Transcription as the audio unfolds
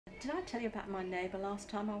Did I tell you about my neighbour last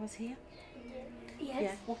time I was here? Yes.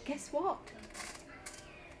 Yeah. Well, guess what?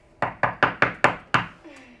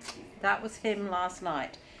 That was him last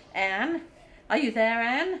night. Anne, are you there,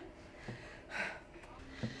 Anne?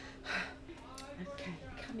 Okay,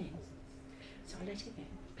 come in. So I let him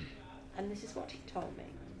in, and this is what he told me.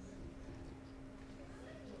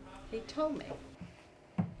 He told me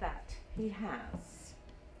that he has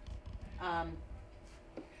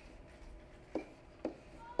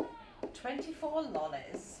 24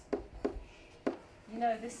 lollies. You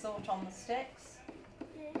know, this sort on the sticks?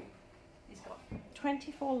 Yeah. He's got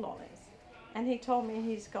 24 lollies, and he told me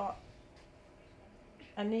he's got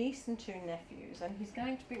a niece and 2 nephews, and he's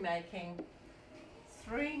going to be making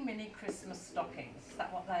 3 mini Christmas stockings. Is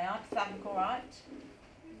that what they are? Does that look all right?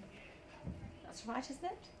 That's right, isn't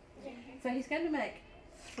it? Yeah. So he's going to make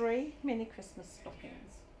 3 mini Christmas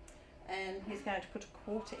stockings, and he's going to put a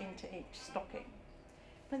quarter into each stocking.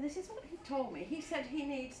 But this is what he told me. He said he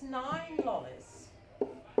needs 9 lollies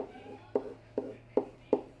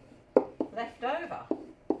left over.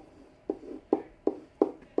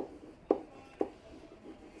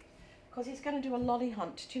 Because he's going to do a lolly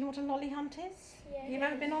hunt. Do you know what a lolly hunt is? Yeah. You've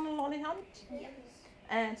ever been on a lolly hunt? Yes.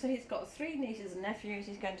 And so he's got 3 nieces and nephews.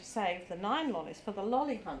 He's going to save the 9 lollies for the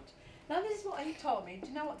lolly hunt. Now this is what he told me. Do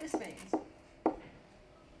you know what this means?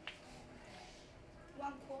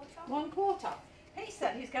 1/4. 1/4. He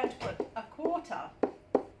said he's going to put a quarter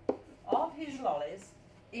of his lollies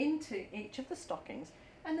into each of the stockings,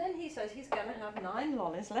 and then he says he's going to have 9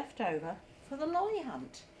 lollies left over for the lolly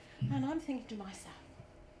hunt. And I'm thinking to myself,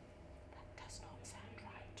 that does not sound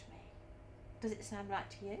right to me. Does it sound right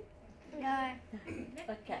to you? No.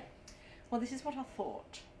 Okay. Well, this is what I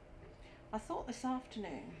thought. I thought this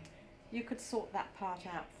afternoon you could sort that part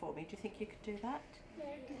out for me. Do you think you could do that?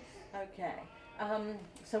 Yeah. Okay.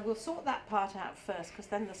 So we'll sort that part out first, because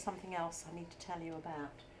then there's something else I need to tell you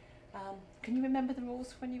about. Can you remember the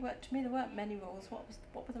rules when you worked with me? There weren't many rules. What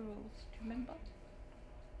were the rules? Do you remember?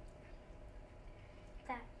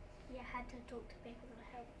 That you had to talk to people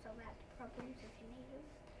to help solve out the problems if you need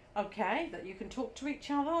them. Okay, that you can talk to each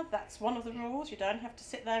other. That's one of the rules. You don't have to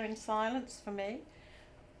sit there in silence for me.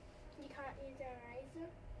 You can't use a razor.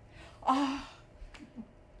 Oh,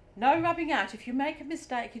 no rubbing out. If you make a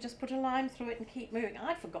mistake, you just put a line through it and keep moving.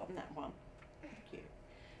 I'd forgotten that one. Thank you.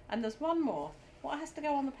 And there's one more. What has to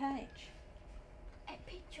go on the page? A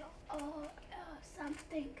picture or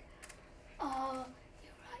something. Or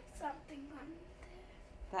you write something on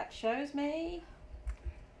there. That shows me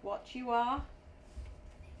what you are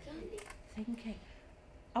thinking.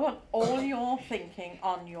 I want all your thinking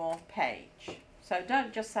on your page. So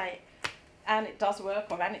don't just say, and it does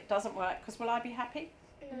work, or and it doesn't work, because will I be happy?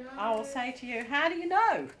 No. I will say to you, how do you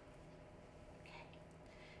know? Okay.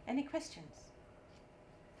 Any questions?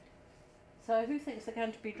 So who thinks they're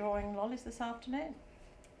going to be drawing lollies this afternoon?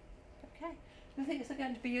 Okay. Who thinks they're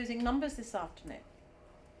going to be using numbers this afternoon?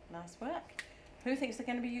 Nice work. Who thinks they're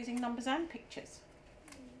going to be using numbers and pictures?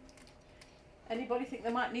 Anybody think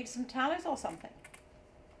they might need some tallies or something?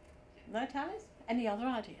 No tallies? Any other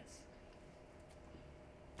ideas?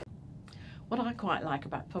 What I quite like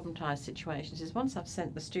about problematized situations is once I've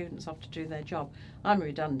sent the students off to do their job, I'm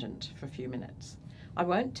redundant for a few minutes. I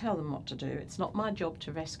won't tell them what to do. It's not my job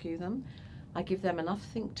to rescue them. I give them enough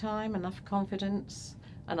think time, enough confidence,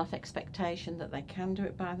 enough expectation that they can do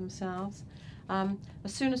it by themselves.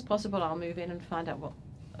 As soon as possible, I'll move in and find out what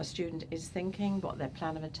a student is thinking, what their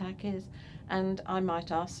plan of attack is, and I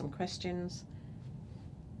might ask some questions.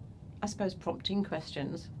 I suppose prompting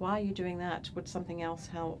questions. Why are you doing that? Would something else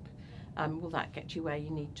help? Will that get you where you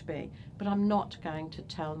need to be? But I'm not going to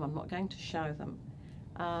tell them, I'm not going to show them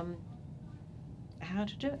how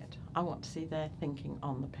to do it. I want to see their thinking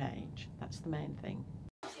on the page. That's the main thing.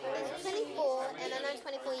 There's 24, and I know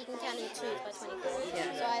 24 you can count in twos by 24.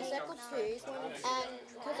 Yeah. So I circled twos, and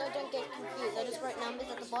because I don't get confused, I just wrote numbers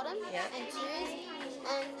at the bottom and twos.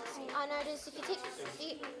 And I noticed if you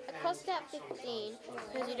take crossed out 15,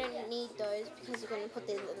 because you don't need those because you're going to put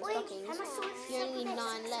these little stockings, you only need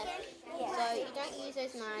 9 left. So you don't use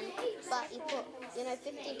those 9, but you put,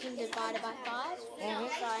 15 can be divided by 5. So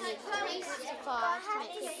I need 3 sets of 5 to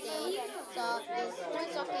make 15. So there's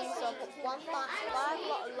 3 stockings, so I put 5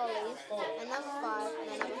 lollies, another 5,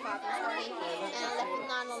 and another 5 in the stocking, and I left with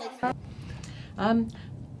 9 lollies.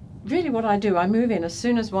 Really what I do, I move in as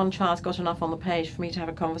soon as one child's got enough on the page for me to have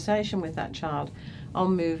a conversation with that child. I'll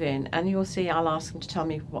move in, and you'll see I'll ask them to tell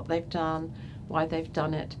me what they've done, why they've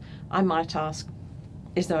done it. I might ask,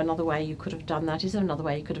 is there another way you could have done that? Is there another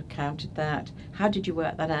way you could have counted that? How did you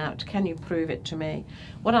work that out? Can you prove it to me?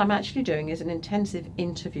 What I'm actually doing is an intensive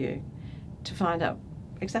interview to find out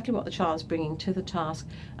exactly what the child's bringing to the task,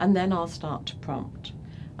 and then I'll start to prompt.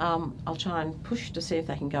 I'll try and push to see if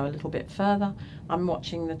they can go a little bit further. I'm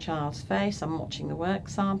watching the child's face, I'm watching the work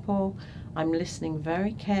sample, I'm listening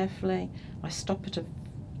very carefully. I stop at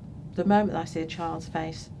the moment I see a child's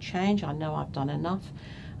face change, I know I've done enough.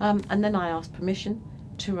 And then I ask permission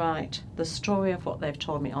to write the story of what they've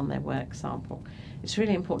told me on their work sample. It's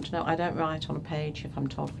really important to know I don't write on a page if I'm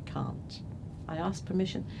told I can't. I ask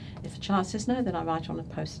permission. If a child says no, then I write on a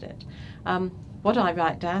post-it. What I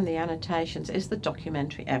write down, the annotations, is the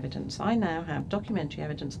documentary evidence. I now have documentary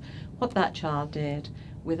evidence, what that child did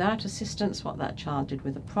without assistance, what that child did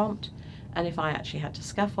with a prompt, and if I actually had to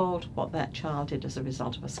scaffold, what that child did as a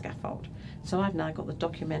result of a scaffold. So I've now got the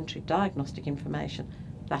documentary diagnostic information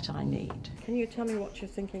that I need. Can you tell me what you're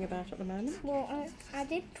thinking about at the moment? Well, I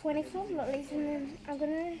did 24 lollies, and then I'm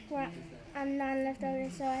going to write 9 left over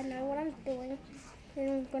so I know what I'm doing. Then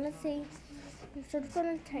I'm going to see, I'm sort of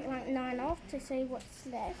going to take like 9 off to see what's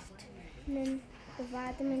left, and then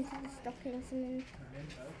divide them into the stockings, and then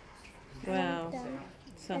Wow, done.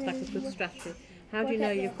 sounds like a good strategy. How do you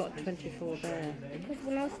know you've got 24 there? Because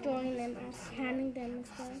when I was drawing them, I was counting them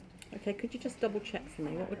as well. Okay, could you just double check for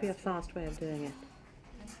me? What would be a fast way of doing it?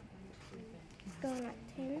 Going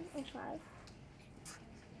like 10 or 5.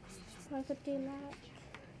 I could do like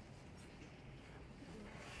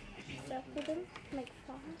circle them, make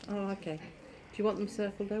 5. Oh, okay. Do you want them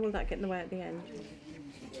circled there? Will that get in the way at the end?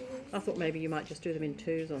 I thought maybe you might just do them in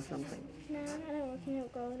 2s or something. No, I don't want them to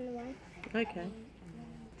go in the way. Okay.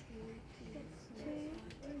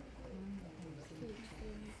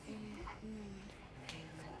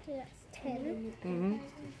 So that's 10. Mhm.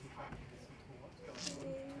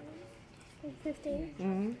 15.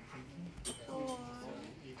 Mhm.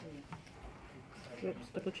 Oops,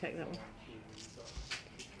 double check that one.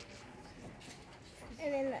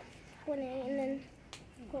 And then that's 20, and then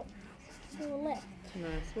got 4 left.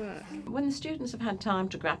 Nice work. When the students have had time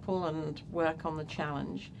to grapple and work on the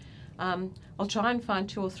challenge, I'll try and find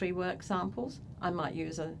 2 or 3 work samples. I might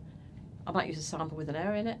use a sample with an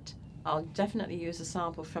error in it. I'll definitely use a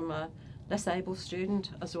sample from a less able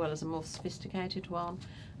student as well as a more sophisticated one.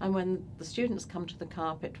 And when the students come to the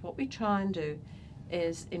carpet, what we try and do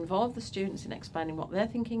is involve the students in explaining what their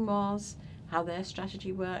thinking was, how their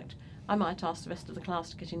strategy worked. I might ask the rest of the class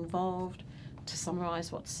to get involved, to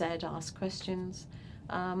summarise what's said, ask questions.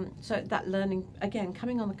 So that learning, again,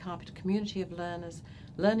 coming on the carpet, a community of learners,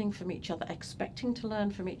 learning from each other, expecting to learn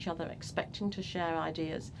from each other, expecting to share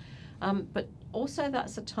ideas. But also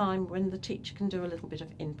that's a time when the teacher can do a little bit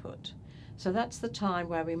of input. So that's the time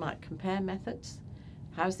where we might compare methods.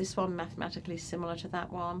 How's this one mathematically similar to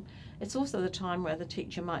that one? It's also the time where the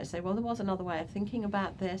teacher might say, well, there was another way of thinking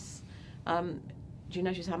about this. Do you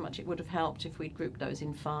notice how much it would have helped if we'd grouped those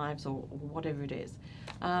in 5s or whatever it is?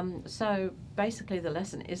 So basically the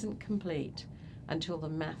lesson isn't complete until the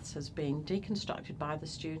maths has been deconstructed by the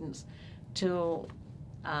students, till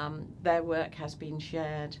their work has been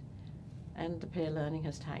shared and the peer learning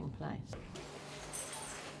has taken place.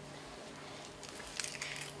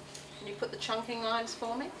 Can you put the chunking lines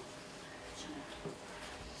for me?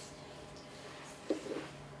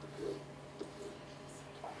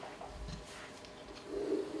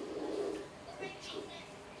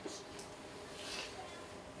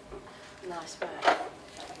 Nice work.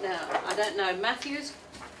 Now, I don't know, Matthew's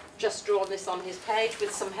just drawn this on his page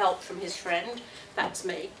with some help from his friend. That's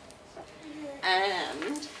me.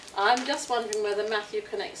 And I'm just wondering whether Matthew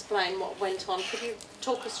can explain what went on. Could you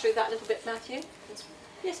talk us through that a little bit, Matthew?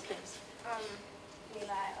 Yes, please. I've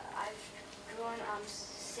drawn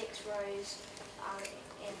 6 rows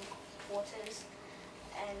in quarters,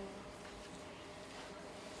 and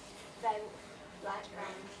they like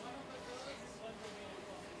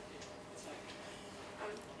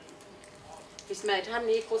He's made, how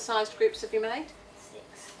many equal-sized groups have you made?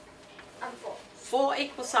 6. 4. 4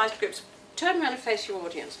 equal-sized groups. Turn around and face your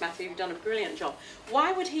audience, Matthew. You've done a brilliant job.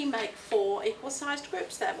 Why would he make 4 equal-sized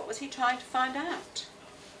groups there? What was he trying to find out?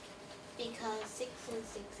 Because 6 and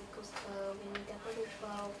 6 equals 12, and double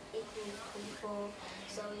 12 equals 24.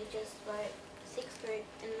 So we just wrote 6 group,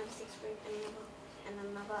 and another 6 group, and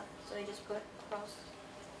another. So we just put across,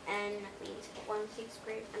 and that means 1 6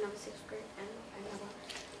 group, another 6 group, and another.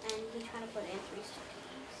 And he tried to put it in 3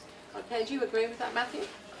 stockings. Okay, do you agree with that, Matthew?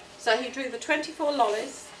 So he drew the 24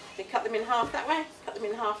 lollies. He cut them in half that way, cut them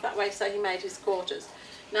in half that way, so he made his quarters.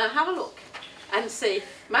 Now have a look and see.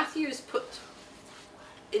 Matthew's put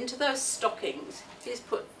into those stockings, he's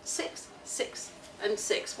put 6, 6 and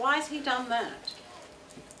 6. Why has he done that?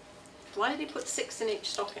 Why did he put 6 in each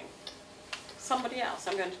stocking? Somebody else.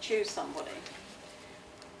 I'm going to choose somebody.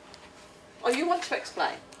 Oh, you want to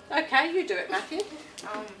explain? Okay, you do it, Matthew.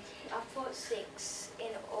 I put 6 in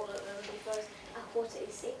all of them because a quarter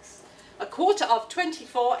is 6. A quarter of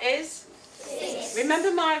 24 is? 6.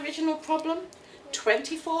 Remember my original problem?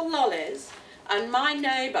 24 lollies, and my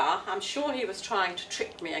neighbour, I'm sure he was trying to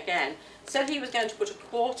trick me again, said he was going to put a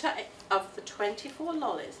quarter of the 24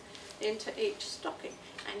 lollies into each stocking,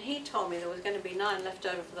 and he told me there was going to be 9 left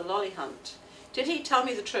over for the lolly hunt. Did he tell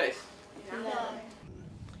me the truth? No.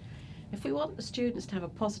 If we want the students to have a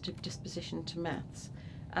positive disposition to maths,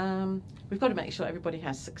 we've got to make sure everybody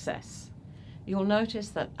has success. You'll notice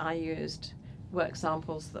that I used work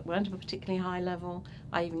samples that weren't of a particularly high level.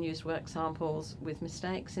 I even used work samples with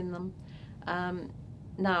mistakes in them.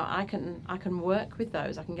 Now I can work with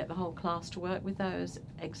those. I can get the whole class to work with those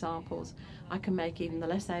examples. I can make even the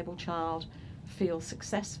less able child feel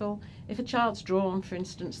successful. If a child's drawn, for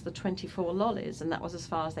instance, the 24 lollies, and that was as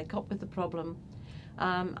far as they got with the problem,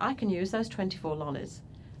 I can use those 24 lollies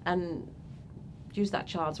and use that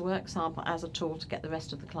child's work sample as a tool to get the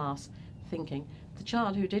rest of the class thinking. The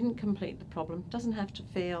child who didn't complete the problem doesn't have to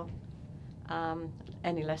feel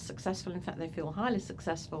any less successful. In fact, they feel highly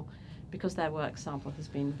successful because their work sample has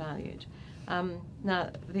been valued. Now,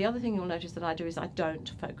 the other thing you'll notice that I do is I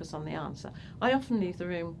don't focus on the answer. I often leave the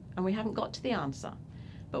room and we haven't got to the answer,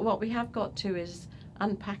 but what we have got to is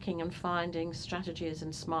unpacking and finding strategies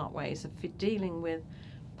and smart ways of dealing with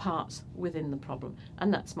parts within the problem,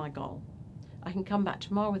 and that's my goal. I can come back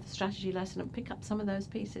tomorrow with a strategy lesson and pick up some of those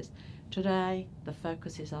pieces. Today, the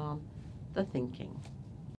focus is on the thinking.